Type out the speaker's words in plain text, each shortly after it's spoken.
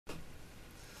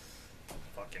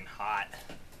fucking hot.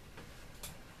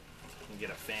 Get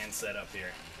a fan set up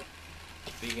here.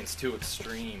 Vegan's too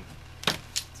extreme,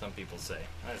 some people say.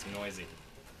 That's noisy.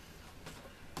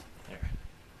 There.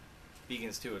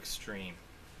 Vegan's too extreme.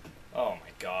 Oh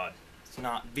my god.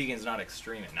 Vegan's not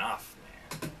extreme enough,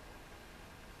 man.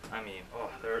 I mean,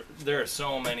 there are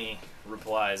so many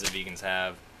replies that vegans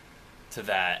have to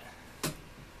that.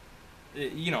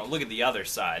 You know, look at the other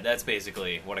side. That's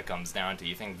basically what it comes down to.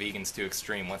 You think vegan's too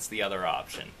extreme, what's the other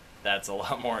option? That's a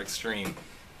lot more extreme,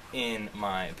 in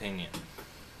my opinion.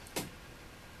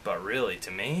 But really,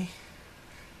 to me,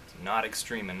 it's not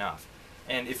extreme enough.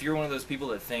 And if you're one of those people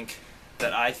that think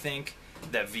that I think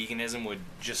that veganism would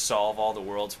just solve all the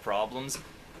world's problems,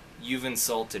 you've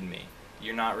insulted me.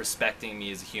 You're not respecting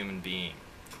me as a human being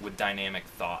with dynamic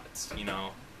thoughts, you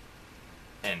know?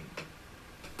 And,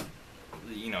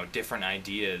 you know, different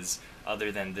ideas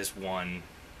other than this one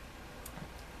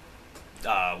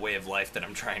way of life that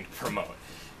I'm trying to promote.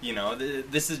 You know,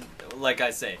 this is, like I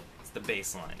say, it's the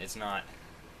baseline. It's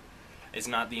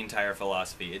not the entire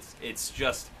philosophy. It's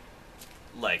just,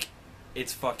 like,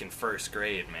 it's fucking first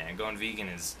grade, man. Going vegan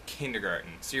is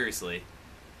kindergarten. Seriously.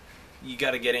 You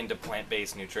gotta get into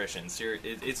plant-based nutrition.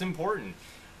 It's important.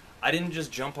 I didn't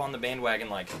just jump on the bandwagon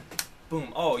like,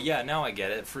 boom, oh yeah, now I get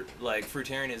it.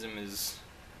 Fruitarianism is,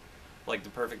 like, the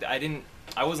perfect...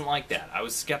 I wasn't like that. I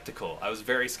was skeptical. I was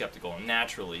very skeptical,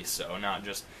 naturally so, not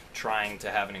just trying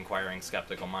to have an inquiring,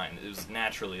 skeptical mind. It was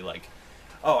naturally like,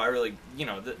 oh, I really, you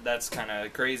know, that's kind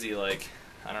of crazy, like,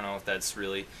 I don't know if that's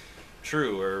really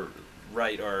true or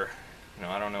right, or, you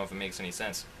know, I don't know if it makes any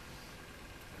sense.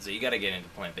 So you gotta get into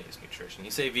plant-based nutrition. You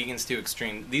say vegan's too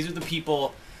extreme. These are the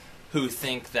people who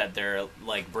think that they're,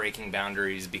 like, breaking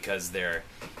boundaries because they're,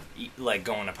 like,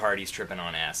 going to parties tripping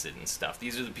on acid and stuff.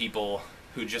 These are the people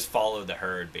who just follow the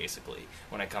herd, basically,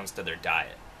 when it comes to their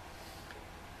diet.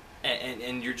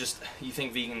 And you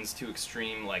think vegan's too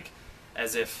extreme, like,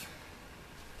 as if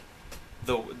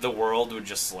the world would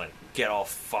just, like, get all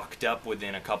fucked up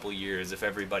within a couple years if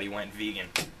everybody went vegan.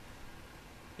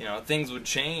 You know, things would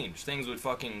change. Things would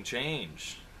fucking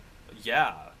change.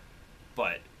 Yeah,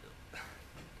 but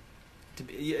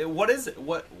what is it?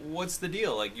 What's the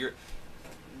deal? Like,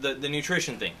 the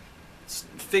nutrition thing.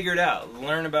 Figure it out.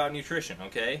 Learn about nutrition,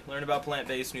 okay? Learn about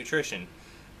plant-based nutrition.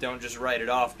 Don't just write it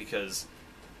off because,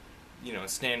 you know,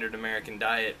 standard American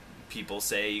diet people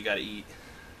say you gotta eat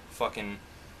fucking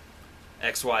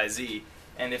XYZ.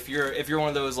 And if you're one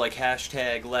of those, like,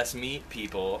 hashtag less meat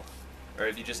people, or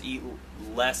if you just eat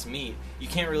less meat, you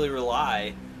can't really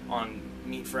rely on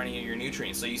meat for any of your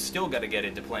nutrients. So you still got to get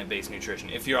into plant-based nutrition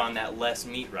if you're on that less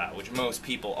meat route, which most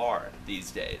people are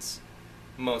these days.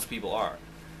 Most people are,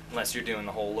 unless you're doing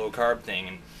the whole low-carb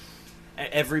thing.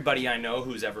 And everybody I know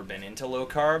who's ever been into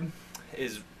low-carb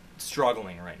is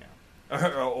struggling right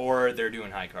now, or they're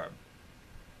doing high-carb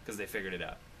because they figured it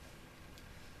out.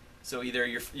 So either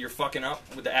you're fucking up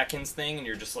with the Atkins thing and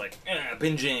you're just like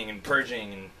binging and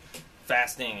purging and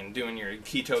fasting and doing your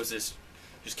ketosis,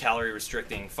 just calorie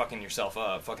restricting, fucking yourself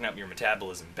up, fucking up your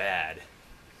metabolism bad,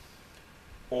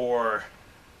 or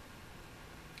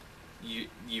you're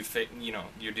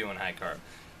doing high carb.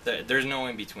 There's no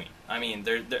in between. I mean,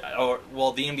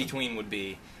 the in between would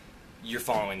be you're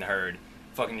following the herd,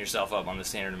 fucking yourself up on the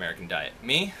standard American diet.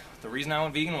 Me, the reason I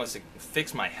went vegan was to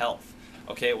fix my health.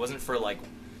 Okay, it wasn't for, like,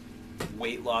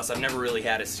 weight loss. I've never really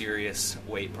had a serious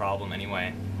weight problem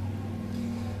anyway.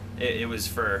 It was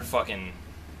for fucking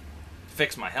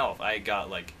fix my health. I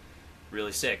got, like,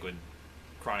 really sick with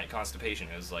chronic constipation.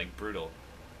 It was, like, brutal.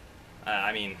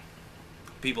 I mean,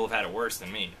 people have had it worse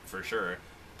than me, for sure,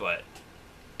 but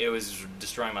it was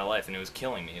destroying my life and it was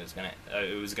killing me. It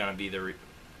was gonna be the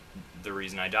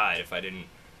reason I died if I didn't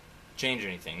change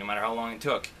anything. No matter how long it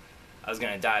took, I was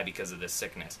gonna die because of this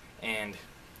sickness, and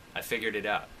I figured it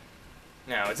out.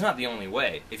 Now, it's not the only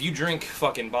way. If you drink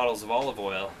fucking bottles of olive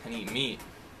oil and eat meat,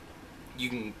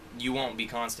 you won't be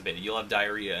constipated. You'll have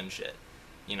diarrhea and shit,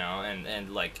 you know,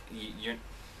 and like you're.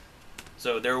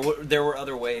 So there were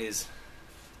other ways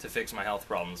to fix my health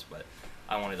problems, but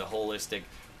I wanted a holistic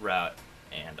route,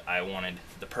 and I wanted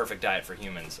the perfect diet for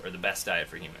humans, or the best diet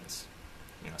for humans,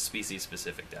 you know,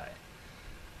 species-specific diet.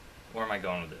 Where am I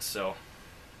going with this? So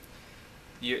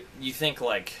you think,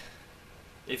 like,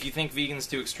 if you think vegan's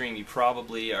too extreme, you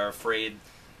probably are afraid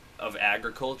of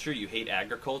agriculture. You hate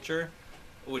agriculture,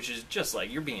 which is just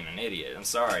like, you're being an idiot. I'm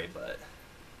sorry, but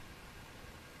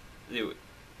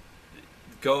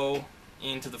go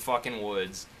into the fucking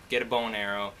woods, get a bow and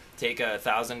arrow, take a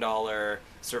 $1,000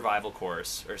 survival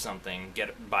course or something,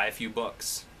 buy a few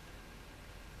books,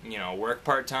 you know, work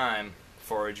part-time,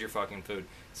 forage your fucking food.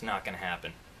 It's not gonna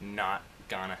happen. Not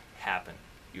gonna happen.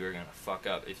 You are gonna fuck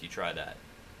up if you try that.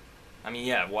 I mean,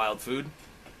 yeah, wild food,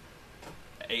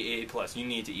 AA plus. You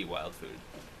need to eat wild food,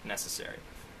 necessary.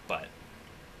 But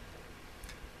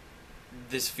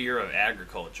this fear of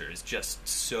agriculture is just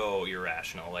so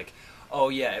irrational. Like, oh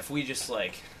yeah, if we just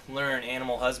like learn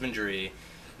animal husbandry,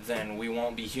 then we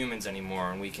won't be humans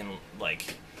anymore, and we can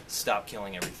like stop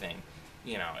killing everything.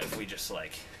 You know, if we just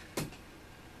like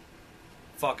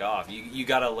fuck off. You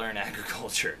gotta learn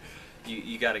agriculture.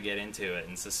 You gotta get into it,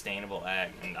 and sustainable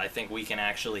ag. And I think we can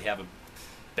actually have a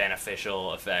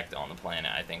beneficial effect on the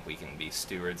planet. I think we can be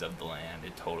stewards of the land.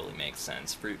 It totally makes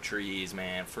sense. Fruit trees,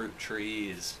 man. Fruit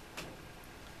trees.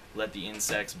 Let the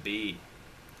insects be.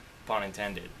 Pun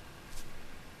intended.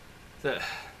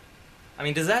 I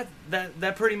mean, does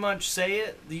that pretty much say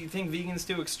it? Do you think vegan's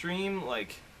too extreme?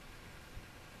 Like,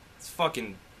 it's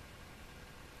fucking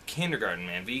kindergarten,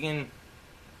 man. Vegan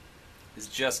is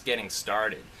just getting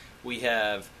started. We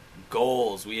have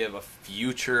goals. We have a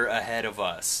future ahead of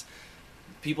us.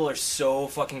 People are so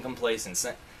fucking complacent.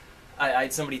 I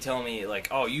had somebody tell me, like,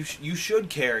 oh, you should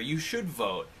care. You should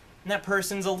vote. And that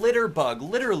person's a litter bug.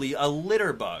 Literally a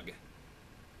litter bug.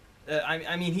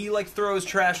 I mean, he, like, throws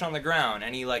trash on the ground,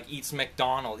 and he, like, eats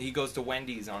McDonald's. He goes to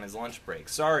Wendy's on his lunch break.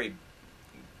 Sorry,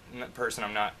 person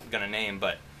I'm not gonna name,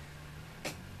 but...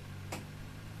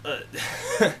 and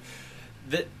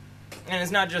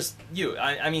it's not just you.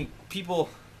 I mean, people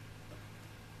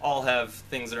all have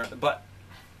things that are... But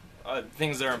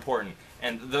things that are important.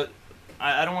 And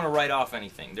I don't want to write off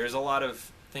anything. There's a lot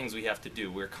of things we have to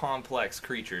do. We're complex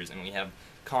creatures, and we have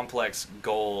complex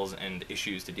goals and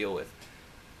issues to deal with.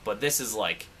 But this is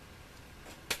like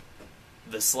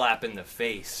the slap in the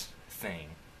face thing.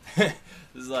 This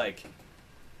is like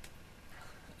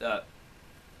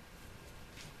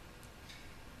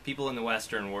people in the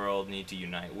Western world need to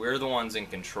unite. We're the ones in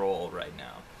control right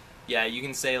now. Yeah, you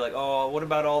can say like, oh, what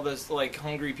about all this like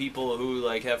hungry people who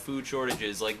like have food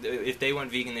shortages? Like, if they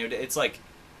went vegan, they would. It's like,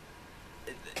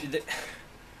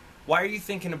 why are you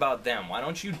thinking about them? Why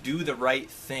don't you do the right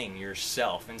thing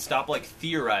yourself and stop like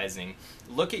theorizing?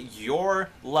 Look at your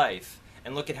life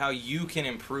and look at how you can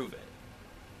improve it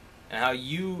and how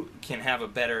you can have a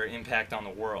better impact on the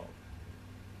world.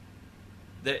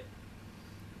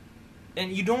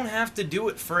 And you don't have to do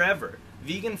it forever.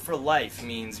 Vegan for life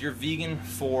means you're vegan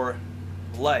for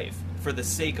life, for the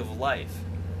sake of life.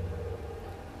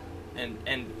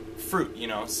 And fruit, you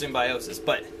know, symbiosis.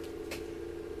 But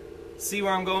see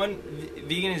where I'm going?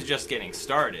 Vegan is just getting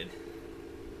started.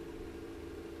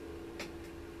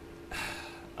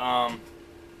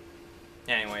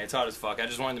 Anyway, it's hot as fuck. I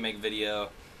just wanted to make a video.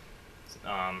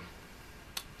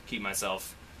 Keep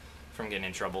myself from getting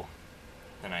in trouble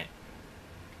tonight.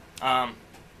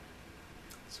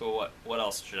 So what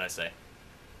else should I say?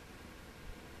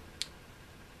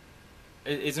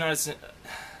 It's not as...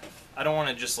 I don't want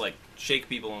to just like shake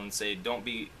people and say don't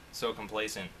be so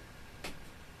complacent.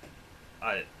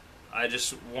 I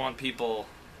just want people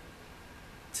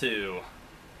to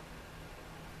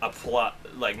apply,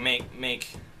 like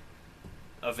make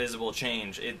a visible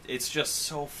change. It's just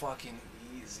so fucking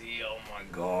easy. Oh my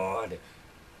god.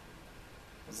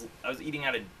 I was eating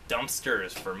out of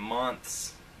dumpsters for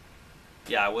months.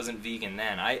 Yeah, I wasn't vegan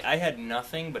then. I had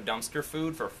nothing but dumpster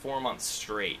food for 4 months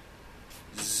straight.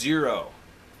 Zero.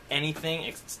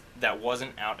 Anything that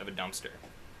wasn't out of a dumpster.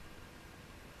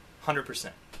 100%.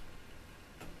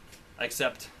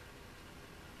 Except,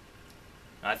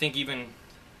 I think even,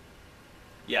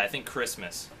 yeah, I think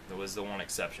Christmas, that was the one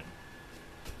exception.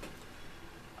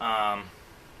 So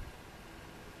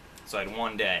I had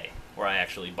one day where I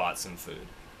actually bought some food.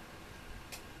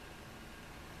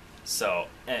 So,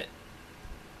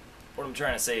 what I'm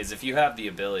trying to say is if you have the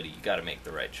ability, you gotta make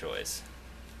the right choice.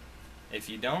 If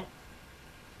you don't,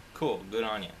 cool, good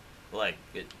on you. Like,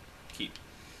 keep.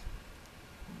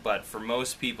 But for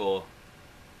most people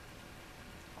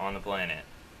on the planet,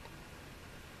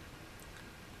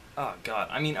 oh god,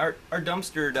 I mean, our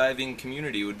dumpster diving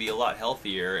community would be a lot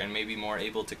healthier and maybe more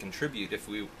able to contribute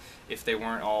if they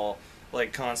weren't all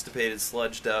like constipated,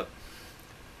 sludged up,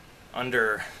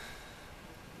 under,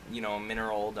 you know,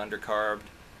 mineraled, undercarbed,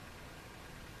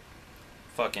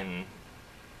 fucking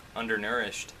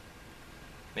undernourished.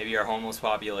 Maybe our homeless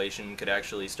population could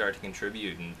actually start to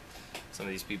contribute, and some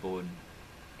of these people would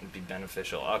be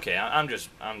beneficial. Okay, I'm just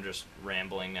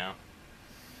rambling now.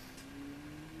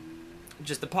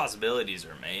 Just the possibilities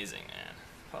are amazing, man.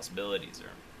 Possibilities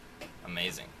are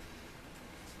amazing.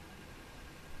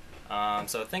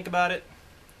 So think about it.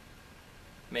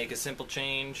 Make a simple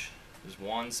change. Just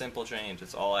one simple change.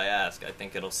 That's all I ask. I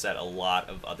think it'll set a lot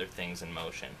of other things in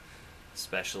motion,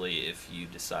 especially if you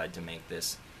decide to make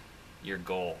this your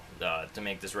goal to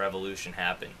make this revolution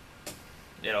happen.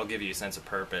 It'll give you a sense of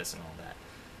purpose and all that.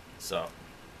 So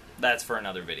that's for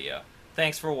another video.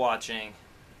 Thanks for watching.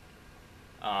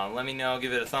 Let me know,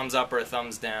 give it a thumbs up or a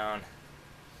thumbs down.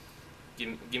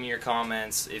 Give me your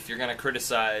comments. If you're going to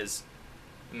criticize,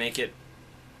 make it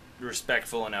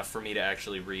respectful enough for me to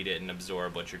actually read it and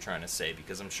absorb what you're trying to say,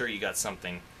 because I'm sure you got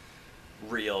something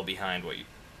real behind what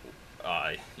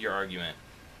your argument.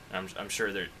 And I'm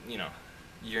sure that, you know,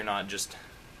 you're not just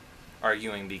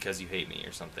arguing because you hate me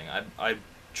or something. I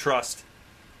trust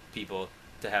people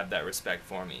to have that respect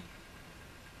for me,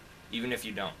 even if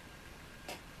you don't.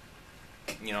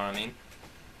 You know what I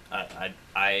mean?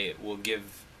 I will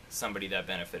give somebody that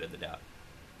benefit of the doubt.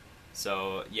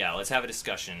 So yeah, let's have a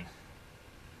discussion.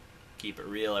 Keep it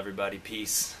real, everybody.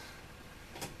 Peace.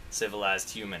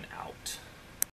 Civilized human out.